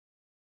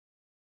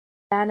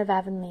Anne of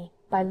Avonlea,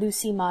 by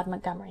Lucy Maud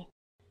Montgomery.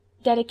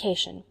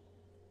 Dedication.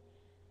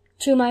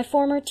 To my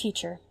former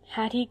teacher,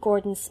 Hattie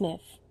Gordon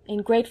Smith,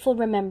 in grateful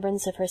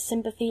remembrance of her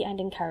sympathy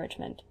and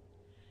encouragement.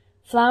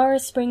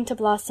 Flowers spring to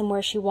blossom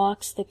where she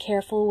walks the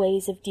careful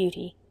ways of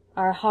duty.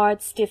 Our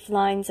hard, stiff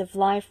lines of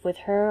life with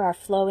her are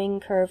flowing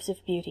curves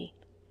of beauty.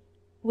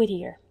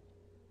 Whittier.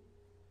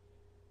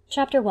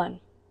 Chapter 1.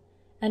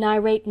 An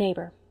Irate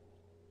Neighbor.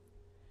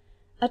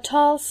 A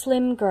tall,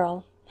 slim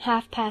girl,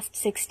 half past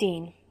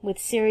 16, with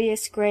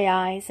serious grey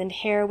eyes and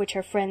hair which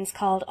her friends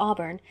called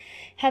auburn,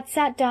 had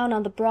sat down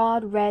on the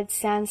broad red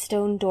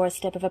sandstone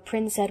doorstep of a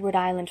Prince Edward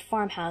Island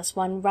farmhouse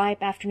one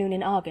ripe afternoon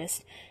in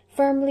August,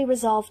 firmly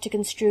resolved to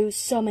construe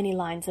so many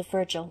lines of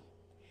Virgil.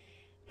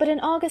 But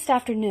an August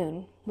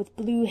afternoon, with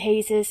blue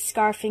hazes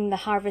scarfing the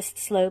harvest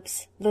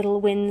slopes,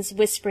 little winds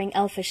whispering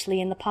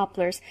elfishly in the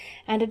poplars,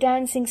 and a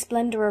dancing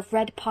splendour of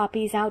red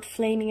poppies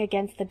out-flaming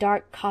against the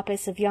dark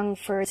coppice of young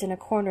firs in a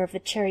corner of the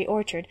cherry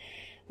orchard,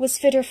 was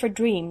fitter for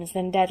dreams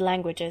than dead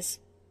languages.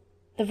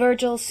 The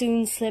Virgil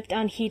soon slipped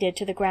unheeded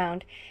to the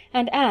ground,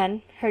 and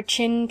Anne, her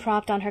chin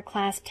propped on her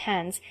clasped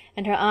hands,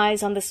 and her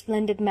eyes on the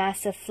splendid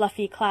mass of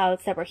fluffy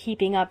clouds that were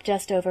heaping up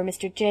just over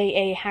Mr. J.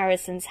 A.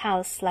 Harrison's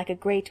house like a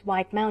great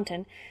white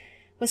mountain,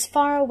 was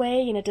far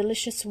away in a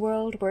delicious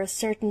world where a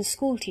certain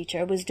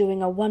school-teacher was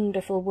doing a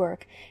wonderful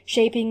work,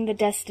 shaping the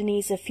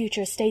destinies of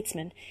future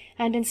statesmen,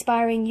 and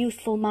inspiring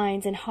youthful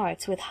minds and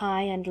hearts with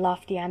high and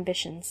lofty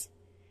ambitions.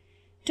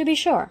 To be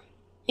sure,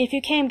 if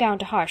you came down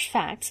to harsh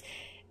facts,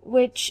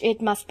 which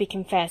it must be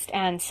confessed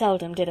Anne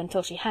seldom did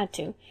until she had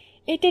to,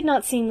 it did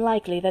not seem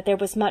likely that there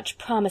was much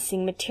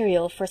promising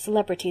material for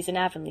celebrities in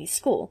Avonlea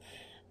school,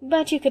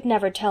 but you could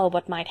never tell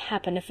what might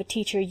happen if a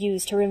teacher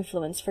used her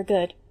influence for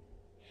good.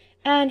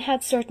 Anne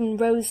had certain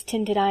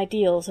rose-tinted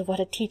ideals of what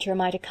a teacher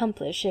might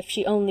accomplish if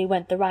she only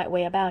went the right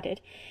way about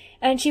it,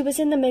 and she was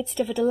in the midst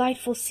of a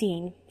delightful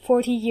scene,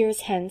 40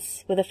 years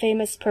hence, with a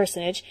famous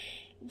personage.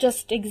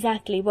 Just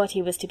exactly what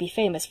he was to be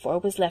famous for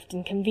was left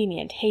in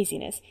convenient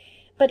haziness,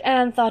 but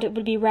Anne thought it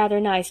would be rather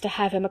nice to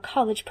have him a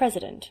college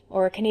president,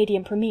 or a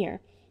Canadian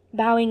premier,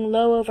 bowing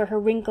low over her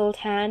wrinkled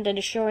hand and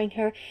assuring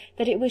her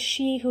that it was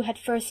she who had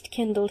first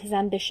kindled his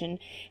ambition,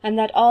 and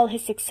that all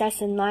his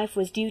success in life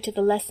was due to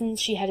the lessons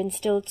she had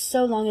instilled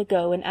so long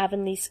ago in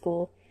Avonlea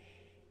school.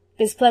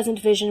 This pleasant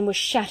vision was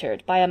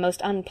shattered by a most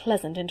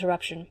unpleasant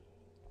interruption.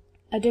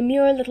 A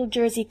demure little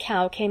Jersey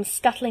cow came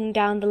scuttling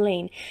down the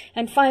lane,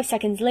 and 5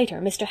 seconds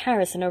later Mr.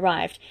 Harrison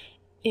arrived,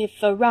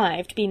 if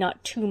arrived be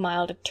not too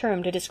mild a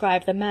term to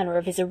describe the manner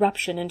of his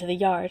irruption into the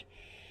yard.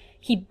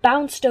 He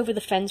bounced over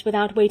the fence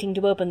without waiting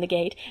to open the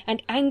gate,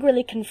 and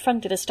angrily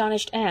confronted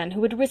astonished Anne,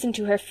 who had risen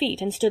to her feet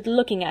and stood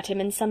looking at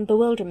him in some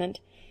bewilderment.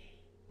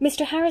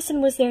 Mr.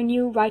 Harrison was their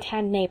new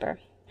right-hand neighbour,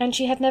 and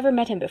she had never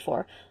met him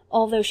before,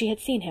 although she had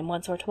seen him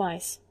once or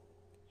twice.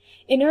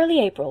 In early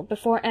April,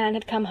 before Anne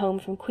had come home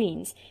from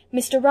Queen's,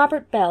 Mr.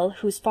 Robert Bell,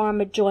 whose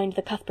farm adjoined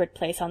the Cuthbert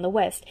place on the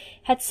west,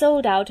 had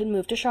sold out and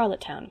moved to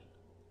Charlottetown.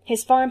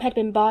 His farm had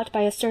been bought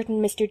by a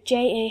certain Mr. J.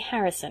 A.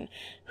 Harrison,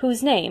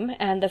 whose name,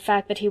 and the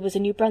fact that he was a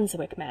New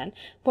Brunswick man,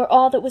 were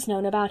all that was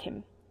known about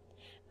him.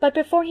 But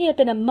before he had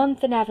been a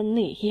month in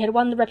Avonlea he had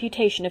won the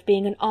reputation of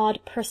being an odd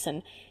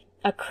person,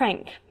 a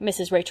crank,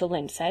 Mrs. Rachel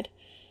Lynde said.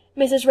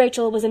 Mrs.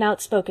 Rachel was an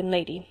outspoken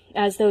lady,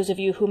 as those of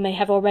you who may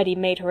have already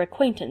made her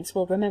acquaintance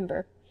will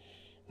remember.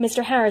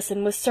 Mr.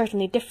 Harrison was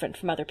certainly different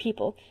from other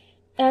people,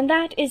 and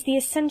that is the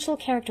essential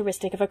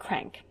characteristic of a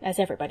crank, as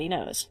everybody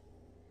knows.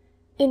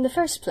 In the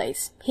first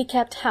place, he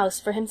kept house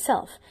for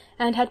himself,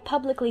 and had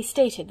publicly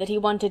stated that he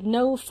wanted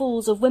no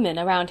fools of women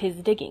around his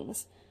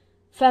diggings.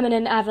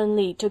 Feminine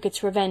Avonlea took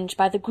its revenge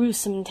by the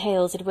gruesome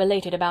tales it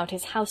related about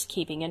his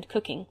housekeeping and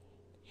cooking.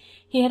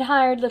 He had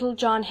hired little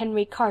John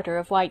Henry Carter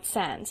of White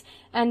Sands,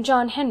 and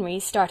John Henry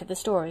started the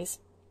stories.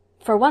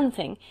 For one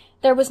thing,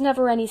 there was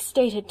never any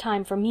stated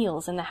time for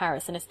meals in the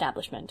Harrison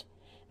establishment.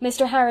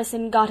 Mr.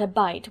 Harrison got a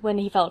bite when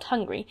he felt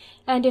hungry,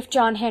 and if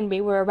John Henry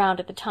were around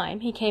at the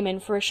time, he came in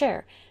for a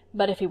share,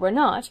 but if he were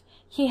not,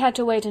 he had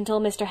to wait until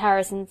Mr.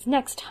 Harrison's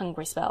next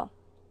hungry spell.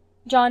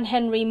 John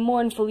Henry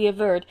mournfully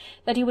averred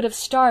that he would have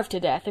starved to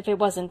death if it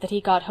wasn't that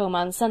he got home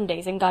on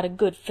Sundays and got a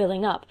good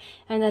filling up,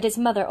 and that his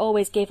mother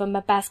always gave him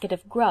a basket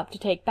of grub to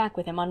take back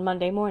with him on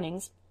Monday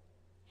mornings.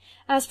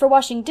 As for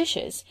washing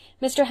dishes,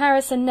 Mr.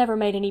 Harrison never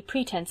made any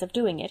pretence of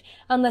doing it,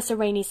 unless a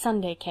rainy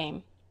Sunday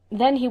came.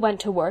 Then he went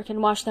to work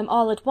and washed them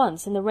all at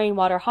once in the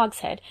rainwater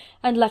hogshead,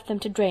 and left them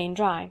to drain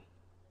dry.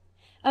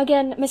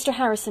 Again, Mr.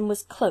 Harrison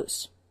was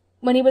close.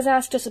 When he was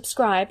asked to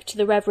subscribe to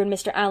the Reverend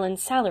Mr.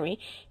 Allen's salary,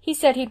 he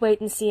said he'd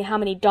wait and see how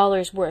many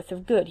dollars' worth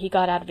of good he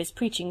got out of his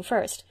preaching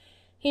first.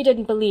 He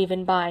didn't believe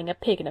in buying a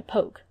pig in a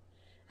poke.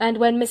 And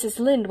when Mrs.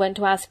 Lynde went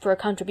to ask for a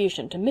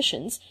contribution to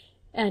missions,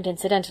 and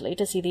incidentally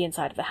to see the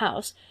inside of the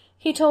house,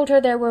 he told her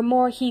there were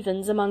more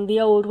heathens among the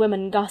old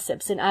women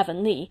gossips in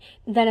Avonlea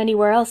than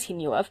anywhere else he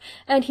knew of,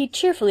 and he'd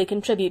cheerfully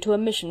contribute to a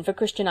mission for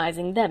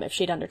Christianizing them if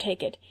she'd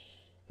undertake it.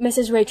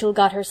 Mrs. Rachel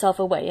got herself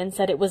away and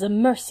said it was a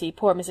mercy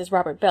poor Mrs.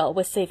 Robert Bell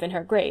was safe in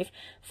her grave,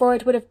 for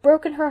it would have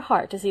broken her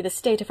heart to see the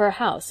state of her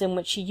house in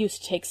which she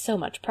used to take so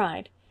much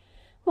pride.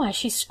 Why,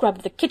 she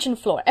scrubbed the kitchen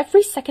floor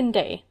every second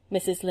day,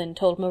 Mrs. Lynde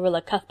told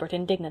Marilla Cuthbert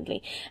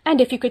indignantly, and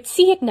if you could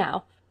see it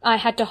now, I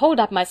had to hold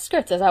up my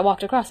skirts as I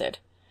walked across it.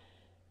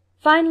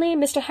 Finally,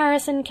 Mr.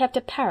 Harrison kept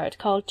a parrot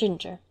called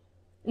Ginger.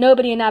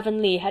 Nobody in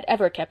Avonlea had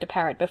ever kept a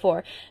parrot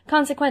before,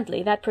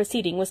 consequently that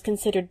proceeding was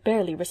considered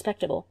barely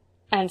respectable.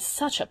 And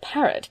such a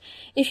parrot!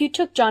 If you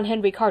took John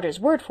Henry Carter's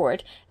word for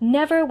it,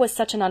 never was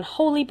such an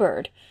unholy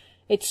bird.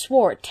 It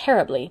swore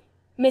terribly.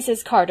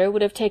 Mrs. Carter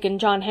would have taken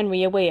John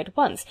Henry away at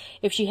once,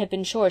 if she had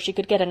been sure she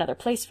could get another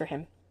place for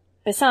him.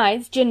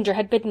 Besides, Ginger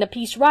had bitten a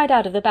piece right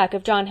out of the back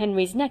of John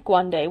Henry's neck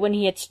one day when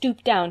he had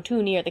stooped down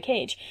too near the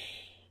cage.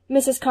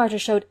 Mrs. Carter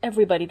showed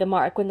everybody the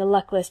mark when the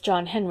luckless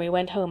John Henry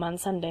went home on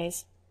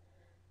Sundays.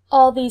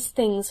 All these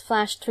things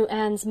flashed through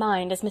Anne's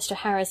mind as Mr.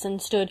 Harrison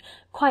stood,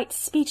 quite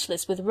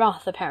speechless with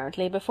wrath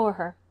apparently, before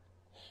her.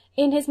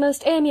 In his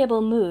most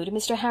amiable mood,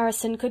 Mr.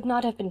 Harrison could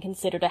not have been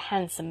considered a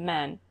handsome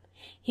man.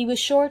 He was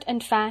short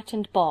and fat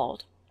and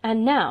bald,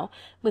 and now,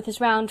 with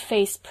his round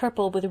face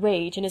purple with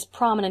rage and his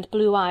prominent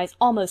blue eyes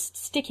almost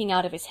sticking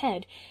out of his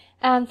head,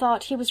 Anne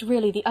thought he was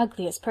really the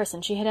ugliest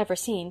person she had ever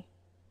seen.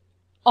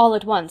 All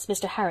at once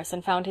Mr.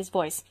 Harrison found his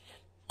voice.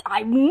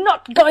 "I'm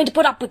not going to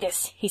put up with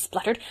this," he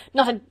spluttered.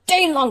 "Not a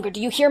day longer,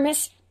 do you hear,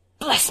 miss?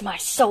 Bless my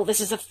soul, this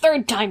is the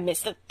third time,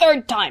 miss, the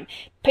third time.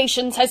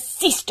 Patience has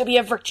ceased to be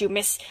a virtue,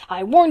 miss.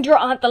 I warned your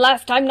aunt the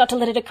last time not to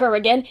let it occur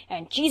again,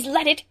 and she's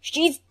let it,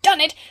 she's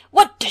done it.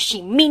 What does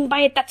she mean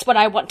by it? That's what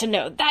I want to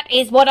know. That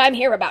is what I'm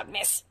here about,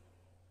 miss."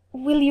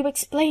 "Will you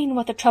explain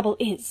what the trouble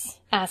is?"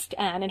 asked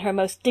Anne in her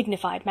most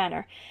dignified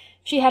manner.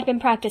 She had been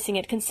practicing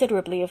it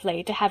considerably of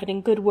late to have it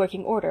in good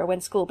working order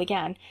when school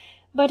began,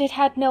 but it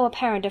had no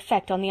apparent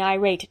effect on the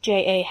irate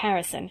J.A.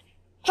 Harrison.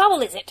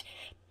 "Trouble, is it?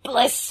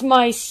 Bless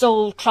my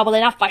soul, trouble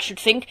enough, I should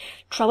think.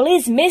 Trouble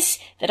is, miss,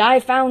 that I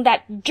found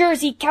that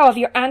Jersey cow of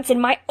your aunt's in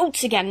my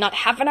oats again not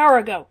half an hour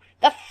ago.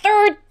 The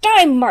third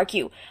time, mark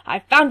you. I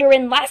found her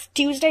in last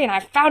Tuesday, and I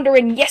found her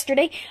in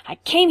yesterday. I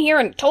came here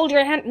and told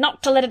your aunt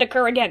not to let it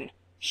occur again.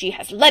 She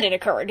has let it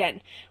occur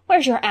again.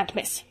 Where's your aunt,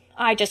 miss?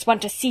 I just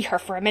want to see her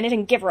for a minute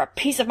and give her a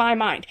piece of my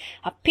mind.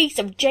 A piece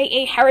of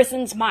J.A.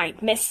 Harrison's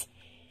mind, miss."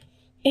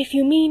 "If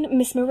you mean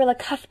Miss Marilla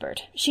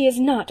Cuthbert, she is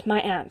not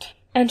my aunt,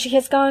 and she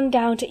has gone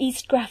down to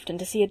East Grafton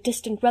to see a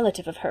distant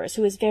relative of hers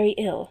who is very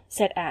ill,"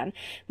 said Anne,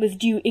 with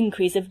due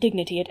increase of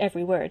dignity at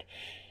every word.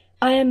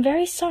 "I am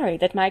very sorry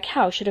that my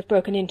cow should have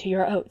broken into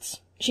your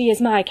oats. She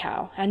is my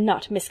cow, and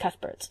not Miss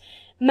Cuthbert's.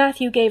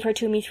 Matthew gave her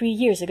to me 3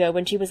 years ago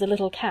when she was a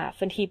little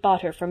calf, and he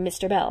bought her from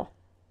Mr. Bell."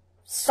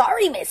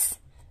 "Sorry, miss?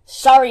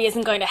 Sorry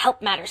isn't going to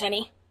help matters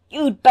any.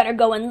 You'd better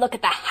go and look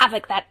at the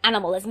havoc that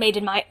animal has made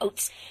in my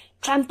oats.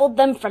 Trampled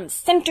them from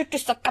centre to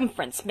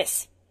circumference,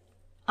 miss."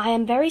 "I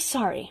am very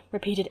sorry,"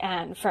 repeated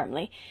Anne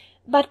firmly,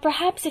 "but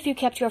perhaps if you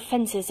kept your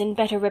fences in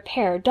better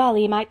repair,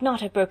 Dolly might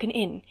not have broken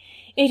in.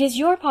 It is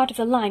your part of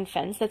the line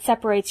fence that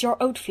separates your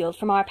oat field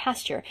from our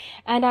pasture,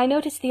 and I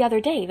noticed the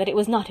other day that it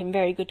was not in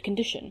very good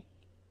condition."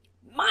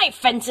 "My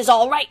fence is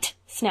all right,"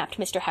 snapped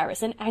Mr.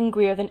 Harrison,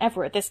 angrier than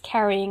ever at this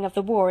carrying of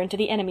the war into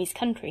the enemy's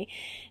country.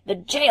 "The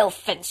jail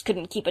fence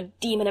couldn't keep a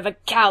demon of a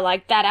cow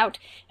like that out,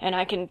 and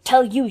I can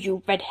tell you,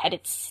 you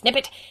red-headed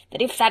snippet,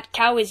 that if that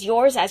cow is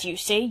yours, as you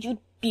say, you'd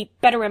be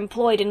better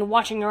employed in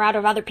watching her out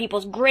of other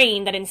people's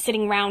grain than in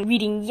sitting round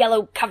reading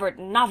yellow-covered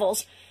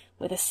novels,"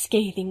 with a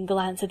scathing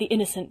glance at the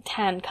innocent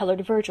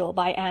tan-coloured Virgil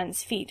by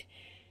Anne's feet.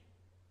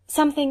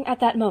 Something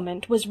at that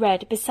moment was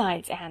red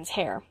besides Anne's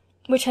hair,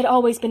 which had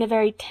always been a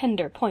very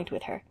tender point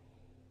with her.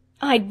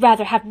 "I'd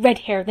rather have red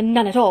hair than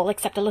none at all,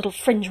 except a little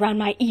fringe round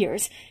my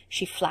ears,"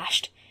 she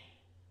flashed.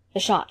 The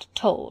shot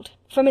told,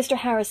 for Mr.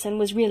 Harrison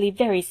was really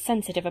very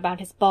sensitive about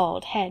his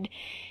bald head.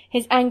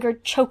 His anger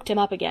choked him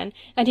up again,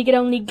 and he could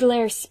only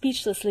glare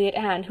speechlessly at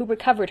Anne, who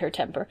recovered her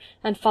temper,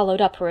 and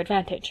followed up her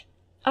advantage.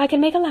 "I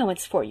can make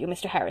allowance for you,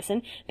 Mr.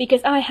 Harrison,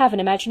 because I have an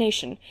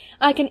imagination.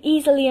 I can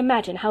easily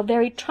imagine how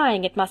very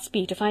trying it must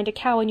be to find a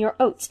cow in your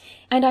oats,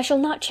 and I shall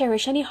not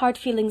cherish any hard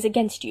feelings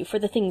against you for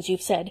the things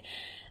you've said.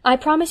 I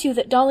promise you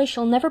that Dolly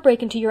shall never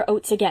break into your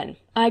oats again.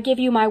 I give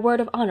you my word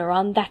of honor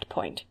on that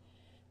point."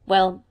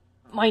 "Well,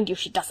 mind you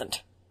she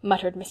doesn't,"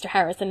 muttered Mr.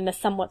 Harrison in a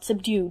somewhat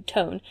subdued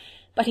tone,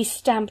 but he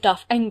stamped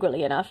off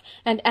angrily enough,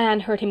 and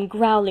Anne heard him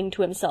growling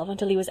to himself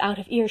until he was out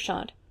of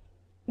earshot.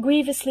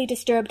 Grievously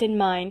disturbed in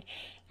mind,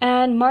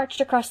 Anne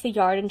marched across the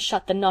yard and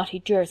shut the naughty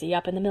Jersey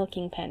up in the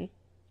milking pen.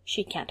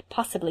 "She can't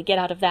possibly get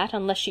out of that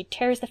unless she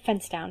tears the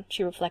fence down,"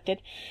 she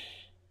reflected.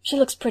 "She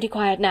looks pretty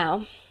quiet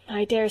now.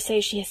 I dare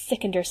say she has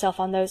sickened herself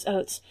on those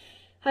oats.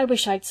 I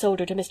wish I'd sold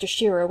her to Mr.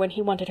 Shearer when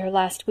he wanted her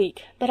last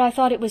week, but I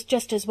thought it was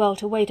just as well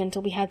to wait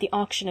until we had the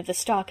auction of the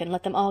stock and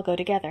let them all go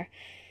together.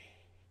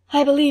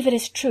 I believe it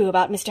is true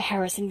about Mr.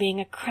 Harrison being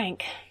a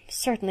crank.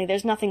 Certainly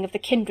there's nothing of the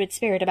kindred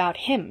spirit about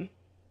him."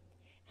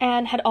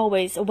 Anne had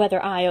always a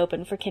weather eye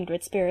open for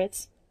kindred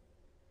spirits.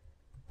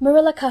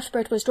 Marilla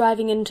Cuthbert was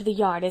driving into the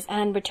yard as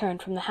Anne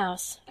returned from the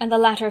house, and the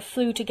latter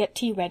flew to get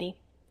tea ready.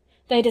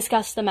 They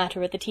discussed the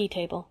matter at the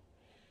tea-table.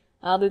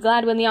 "I'll be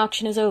glad when the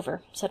auction is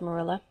over," said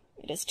Marilla.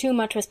 It is too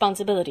much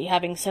responsibility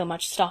having so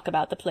much stock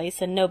about the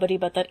place, and nobody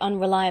but that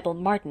unreliable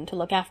Martin to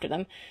look after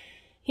them.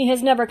 He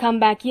has never come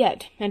back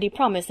yet, and he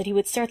promised that he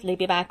would certainly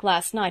be back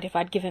last night if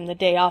I'd give him the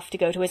day off to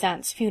go to his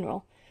aunt's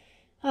funeral.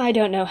 I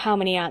don't know how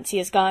many aunts he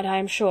has got, I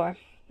am sure.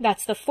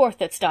 That's the 4th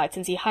that's died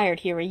since he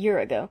hired here a year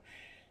ago.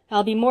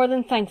 I'll be more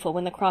than thankful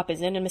when the crop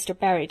is in and Mr.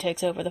 Barry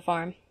takes over the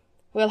farm.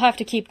 We'll have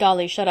to keep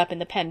Dolly shut up in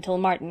the pen till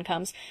Martin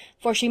comes,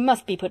 for she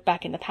must be put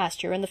back in the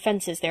pasture, and the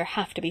fences there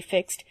have to be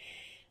fixed.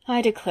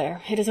 I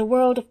declare, it is a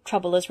world of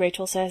trouble, as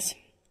Rachel says.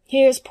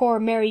 Here's poor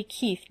Mary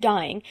Keith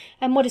dying,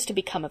 and what is to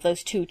become of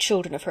those 2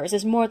 children of hers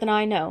is more than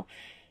I know.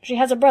 She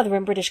has a brother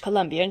in British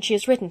Columbia, and she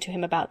has written to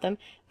him about them,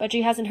 but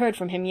she hasn't heard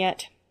from him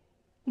yet.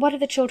 What are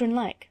the children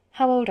like?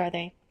 How old are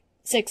they?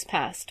 6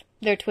 past.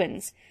 They're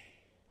twins.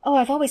 Oh,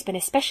 I've always been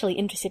especially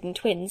interested in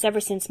twins, ever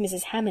since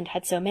Mrs. Hammond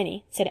had so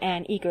many, said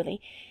Anne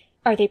eagerly.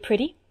 Are they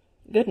pretty?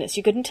 Goodness,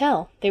 you couldn't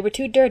tell. They were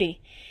too dirty.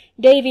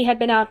 Davy had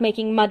been out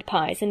making mud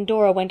pies, and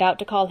Dora went out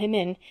to call him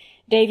in.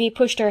 Davy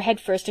pushed her head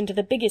first into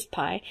the biggest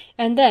pie,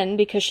 and then,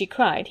 because she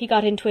cried, he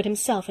got into it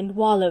himself and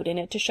wallowed in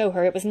it to show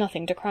her it was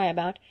nothing to cry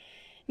about.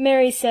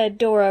 Mary said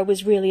Dora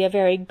was really a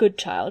very good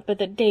child, but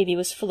that Davy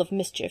was full of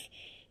mischief.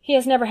 He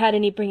has never had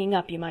any bringing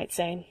up, you might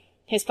say.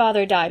 His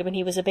father died when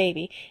he was a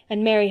baby,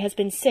 and Mary has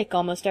been sick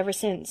almost ever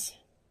since.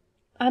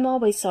 I'm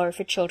always sorry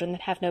for children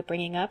that have no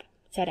bringing up,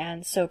 said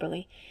Anne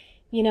soberly.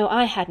 You know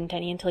I hadn't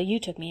any until you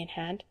took me in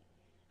hand.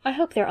 I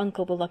hope their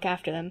uncle will look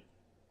after them.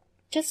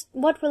 Just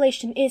what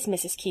relation is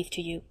Mrs. Keith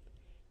to you?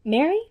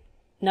 Mary?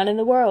 None in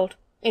the world.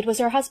 It was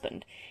her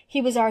husband.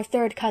 He was our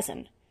 3rd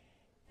cousin.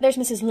 There's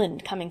Mrs.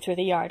 Lynde coming through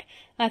the yard.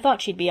 I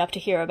thought she'd be up to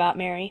hear about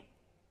Mary.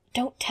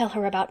 Don't tell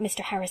her about Mr.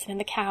 Harrison and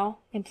the cow,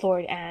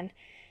 implored Anne.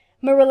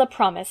 Marilla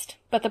promised,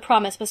 but the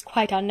promise was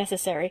quite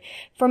unnecessary,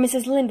 for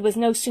Mrs. Lynde was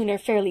no sooner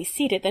fairly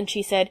seated than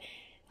she said,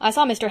 I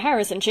saw Mr.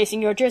 Harrison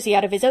chasing your jersey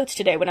out of his oats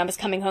today when I was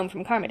coming home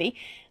from Carmody.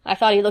 I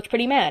thought he looked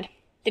pretty mad.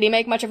 Did he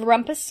make much of a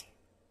rumpus?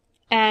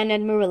 Anne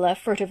and Marilla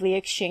furtively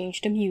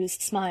exchanged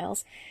amused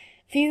smiles.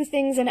 Few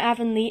things in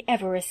Avonlea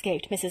ever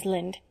escaped Mrs.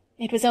 Lynde.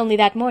 It was only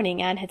that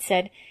morning Anne had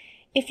said,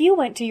 If you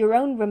went to your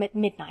own room at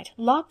midnight,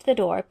 locked the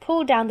door,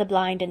 pulled down the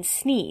blind, and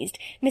sneezed,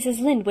 Mrs.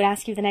 Lynde would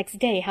ask you the next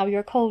day how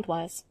your cold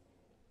was.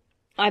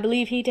 I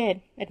believe he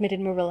did, admitted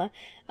Marilla.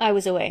 I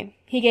was away.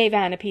 He gave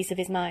Anne a piece of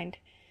his mind.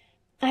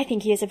 I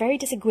think he is a very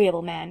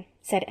disagreeable man,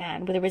 said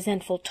Anne, with a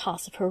resentful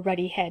toss of her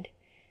ruddy head.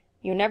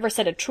 You never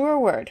said a truer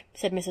word,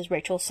 said Mrs.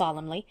 Rachel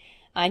solemnly.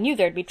 I knew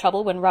there'd be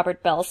trouble when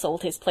Robert Bell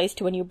sold his place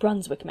to a New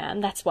Brunswick man,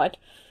 that's what.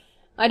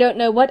 I don't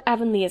know what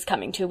Avonlea is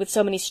coming to, with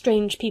so many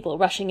strange people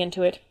rushing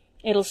into it.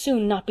 It'll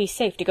soon not be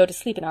safe to go to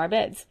sleep in our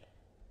beds.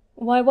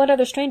 Why, what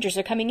other strangers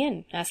are coming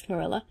in? Asked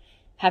Marilla.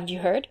 Haven't you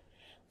heard?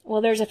 Well,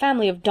 there's a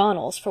family of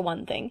Donnells, for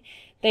one thing.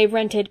 They've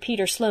rented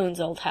Peter Sloane's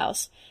old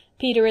house.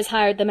 Peter has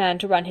hired the man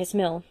to run his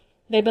mill.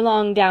 They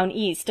belong down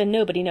east, and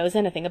nobody knows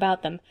anything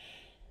about them.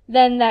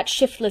 Then that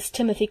shiftless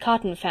Timothy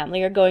Cotton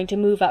family are going to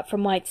move up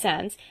from White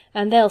Sands,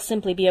 and they'll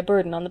simply be a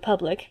burden on the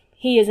public.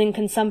 He is in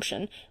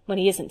consumption, when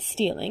he isn't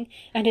stealing,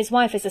 and his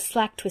wife is a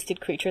slack-twisted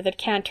creature that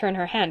can't turn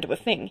her hand to a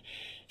thing.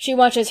 She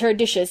washes her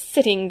dishes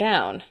sitting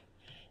down.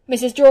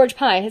 Mrs. George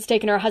Pye has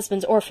taken her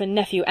husband's orphan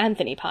nephew,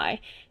 Anthony Pye.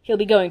 He'll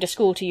be going to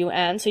school to you,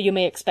 Anne, so you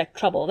may expect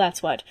trouble,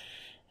 that's what.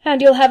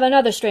 And you'll have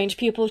another strange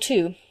pupil,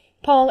 too.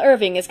 Paul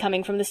Irving is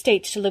coming from the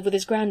States to live with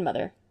his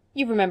grandmother.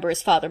 You remember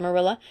his father,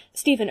 Marilla,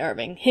 Stephen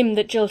Irving, him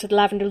that jilted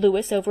Lavender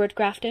Lewis over at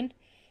Grafton?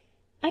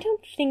 I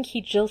don't think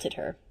he jilted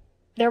her.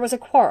 There was a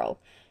quarrel.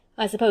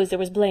 I suppose there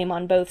was blame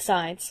on both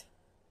sides.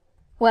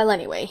 Well,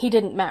 anyway, he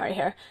didn't marry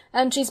her,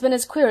 and she's been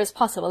as queer as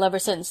possible ever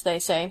since, they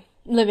say,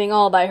 living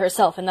all by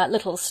herself in that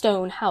little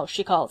stone house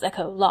she calls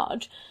Echo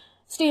Lodge.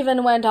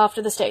 Stephen went off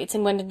to the States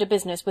and went into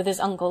business with his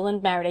uncle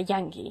and married a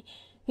Yankee.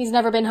 He's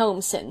never been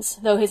home since,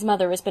 though his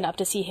mother has been up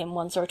to see him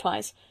once or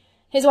twice.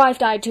 His wife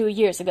died 2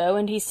 years ago,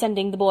 and he's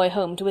sending the boy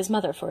home to his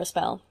mother for a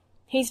spell.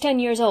 He's 10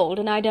 years old,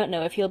 and I don't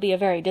know if he'll be a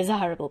very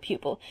desirable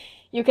pupil.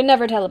 You can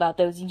never tell about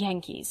those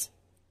Yankees.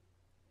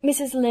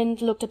 Mrs.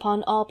 Lynde looked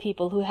upon all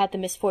people who had the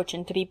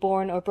misfortune to be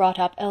born or brought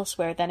up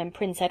elsewhere than in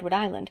Prince Edward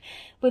Island,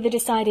 with a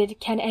decided,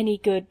 can any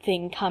good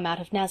thing come out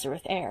of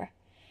Nazareth air?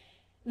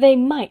 They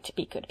might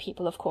be good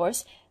people, of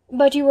course,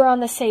 but you were on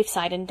the safe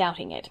side in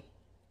doubting it.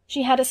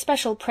 She had a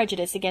special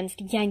prejudice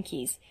against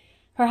Yankees.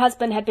 Her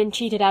husband had been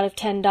cheated out of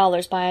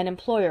 $10 by an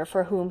employer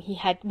for whom he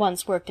had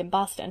once worked in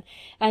Boston,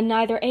 and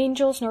neither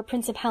angels nor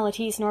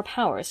principalities nor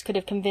powers could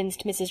have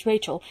convinced Mrs.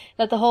 Rachel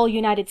that the whole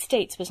United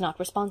States was not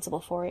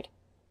responsible for it.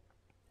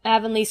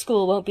 Avonlea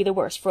school won't be the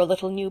worse for a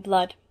little new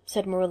blood,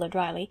 said Marilla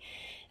dryly,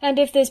 and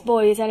if this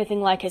boy is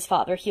anything like his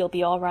father, he'll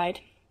be all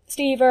right.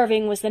 Steve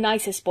Irving was the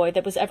nicest boy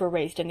that was ever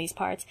raised in these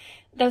parts,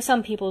 though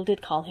some people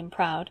did call him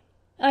proud.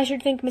 I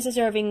should think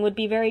Mrs. Irving would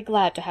be very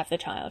glad to have the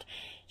child.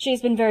 She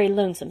has been very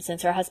lonesome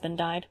since her husband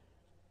died.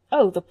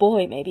 Oh, the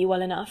boy may be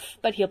well enough,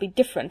 but he'll be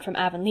different from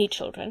Avonlea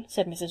children,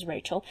 said Mrs.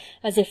 Rachel,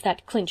 as if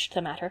that clinched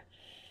the matter.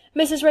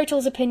 Mrs.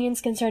 Rachel's opinions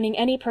concerning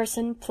any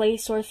person,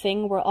 place, or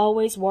thing were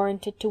always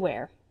warranted to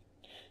wear.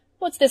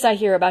 What's this I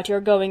hear about your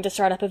going to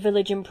start up a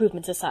village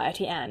improvement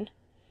society, Anne?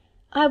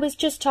 "I was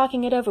just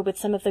talking it over with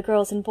some of the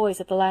girls and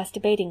boys at the last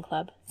debating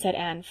club," said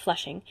Anne,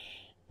 flushing.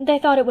 "They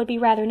thought it would be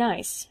rather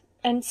nice,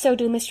 and so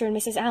do Mr. and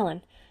Mrs.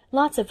 Allen.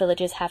 Lots of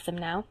villages have them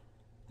now."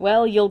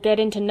 "Well, you'll get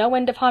into no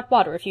end of hot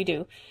water if you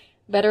do.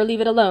 Better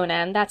leave it alone,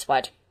 Anne, that's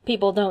what.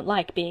 People don't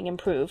like being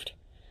improved."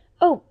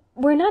 "Oh,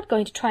 we're not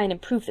going to try and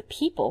improve the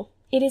people.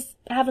 It is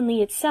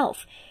Avonlea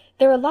itself.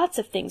 There are lots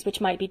of things which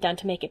might be done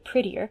to make it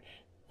prettier.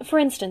 For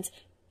instance,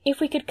 if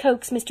we could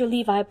coax Mr.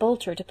 Levi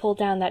Boulter to pull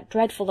down that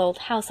dreadful old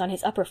house on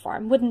his upper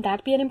farm, wouldn't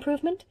that be an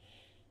improvement?"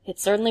 "It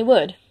certainly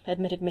would,"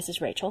 admitted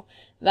Mrs. Rachel.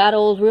 "That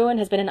old ruin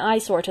has been an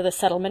eyesore to the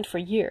settlement for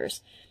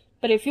years.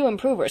 But if you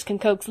improvers can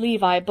coax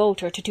Levi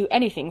Boulter to do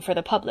anything for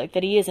the public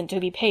that he isn't to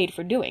be paid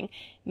for doing,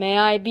 may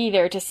I be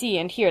there to see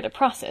and hear the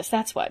process,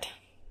 that's what.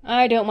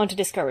 I don't want to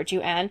discourage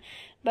you, Anne,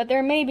 but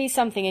there may be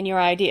something in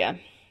your idea,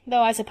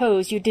 though I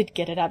suppose you did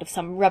get it out of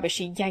some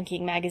rubbishy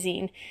yanking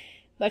magazine.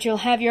 But you'll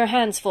have your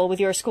hands full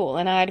with your school,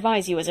 and I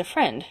advise you as a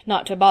friend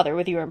not to bother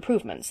with your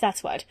improvements,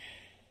 that's what.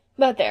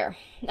 But there,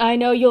 I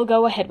know you'll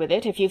go ahead with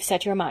it if you've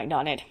set your mind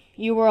on it.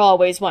 You were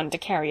always one to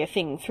carry a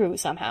thing through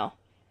somehow."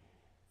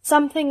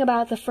 Something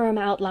about the firm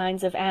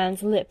outlines of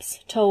Anne's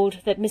lips told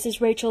that Mrs.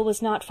 Rachel was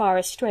not far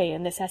astray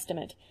in this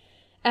estimate.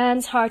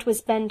 Anne's heart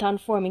was bent on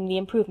forming the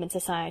Improvement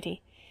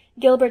Society.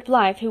 Gilbert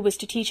Blythe, who was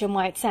to teach in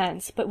White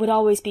Sands, but would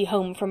always be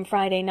home from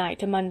Friday night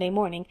to Monday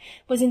morning,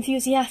 was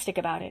enthusiastic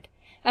about it,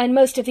 and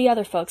most of the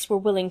other folks were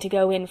willing to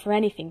go in for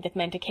anything that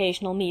meant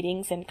occasional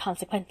meetings and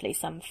consequently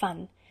some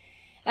fun.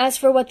 As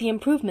for what the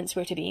improvements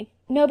were to be,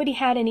 nobody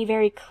had any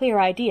very clear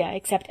idea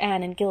except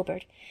Anne and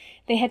Gilbert.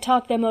 They had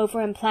talked them over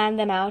and planned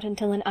them out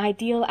until an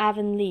ideal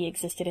Avonlea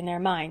existed in their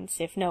minds,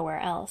 if nowhere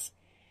else.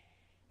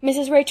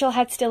 Mrs. Rachel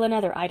had still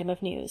another item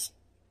of news.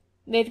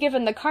 "They've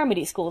given the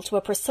Carmody School to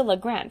a Priscilla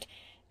Grant.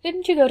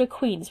 Didn't you go to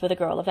Queen's with a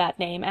girl of that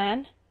name,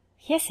 Anne?"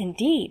 "Yes,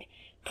 indeed.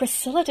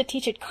 Priscilla to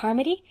teach at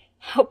Carmody?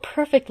 How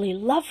perfectly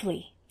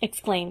lovely!"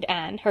 exclaimed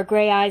Anne, her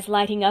grey eyes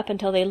lighting up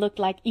until they looked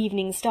like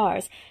evening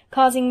stars,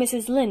 causing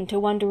Mrs. Lynde to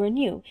wonder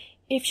anew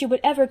if she would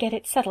ever get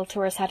it settled to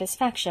her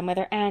satisfaction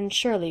whether Anne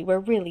Shirley were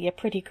really a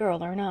pretty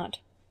girl or not.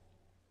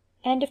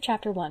 End of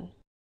Chapter 1.